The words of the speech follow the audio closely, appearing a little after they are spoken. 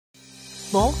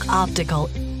Volk Optical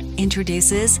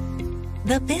introduces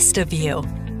the VistaView.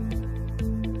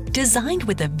 Designed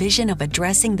with a vision of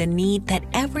addressing the need that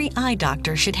every eye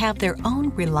doctor should have their own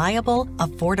reliable,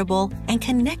 affordable, and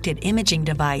connected imaging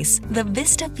device, the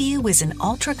VistaView is an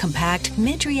ultra-compact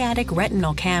mydriatic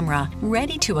retinal camera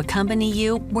ready to accompany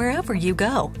you wherever you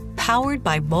go. Powered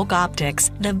by Volk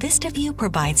Optics, the VistaView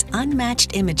provides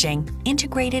unmatched imaging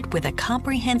integrated with a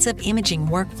comprehensive imaging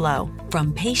workflow,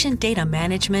 from patient data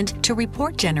management to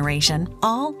report generation,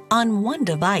 all on one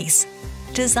device.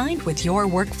 Designed with your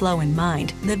workflow in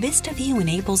mind, the VistaView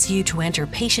enables you to enter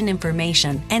patient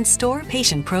information and store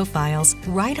patient profiles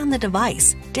right on the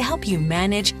device to help you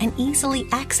manage and easily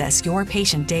access your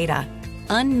patient data.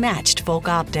 Unmatched Volk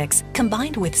Optics,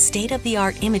 combined with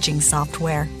state-of-the-art imaging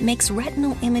software, makes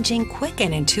retinal imaging quick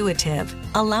and intuitive,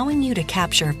 allowing you to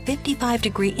capture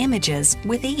 55-degree images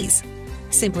with ease.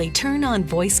 Simply turn on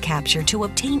voice capture to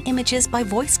obtain images by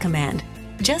voice command.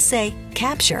 Just say,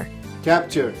 "Capture."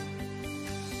 Capture.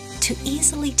 To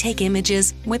easily take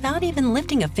images without even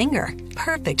lifting a finger.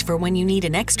 Perfect for when you need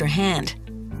an extra hand.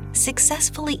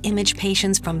 Successfully image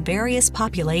patients from various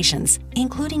populations,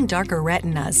 including darker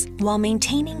retinas, while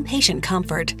maintaining patient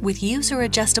comfort with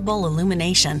user-adjustable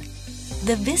illumination.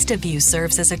 The VistaView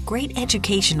serves as a great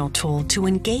educational tool to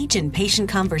engage in patient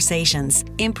conversations,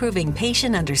 improving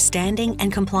patient understanding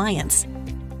and compliance.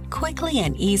 Quickly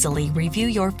and easily review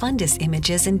your fundus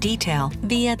images in detail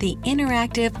via the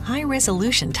interactive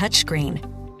high-resolution touchscreen.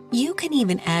 You can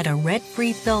even add a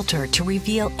red-free filter to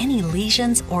reveal any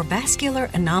lesions or vascular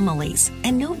anomalies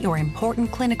and note your important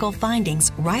clinical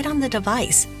findings right on the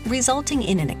device, resulting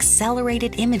in an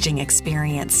accelerated imaging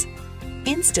experience.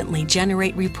 Instantly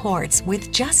generate reports with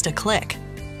just a click.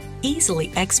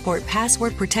 Easily export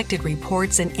password-protected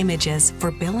reports and images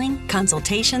for billing,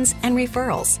 consultations, and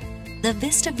referrals. The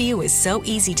VistaView is so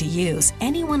easy to use,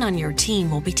 anyone on your team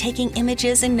will be taking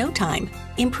images in no time,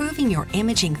 improving your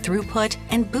imaging throughput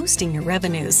and boosting your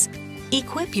revenues.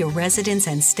 Equip your residents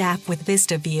and staff with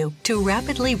VistaView to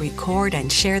rapidly record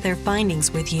and share their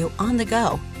findings with you on the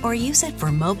go, or use it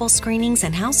for mobile screenings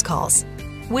and house calls.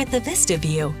 With the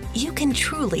VistaView, you can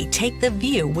truly take the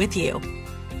view with you.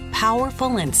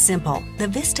 Powerful and simple, the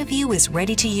VistaView is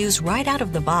ready to use right out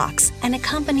of the box and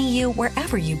accompany you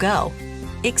wherever you go.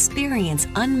 Experience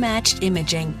unmatched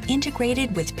imaging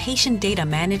integrated with patient data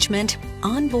management,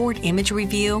 onboard image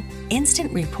review,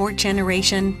 instant report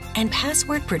generation, and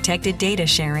password-protected data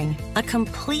sharing. A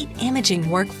complete imaging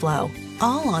workflow,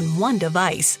 all on one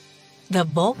device. The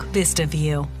Volk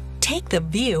VistaView. Take the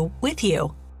view with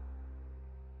you.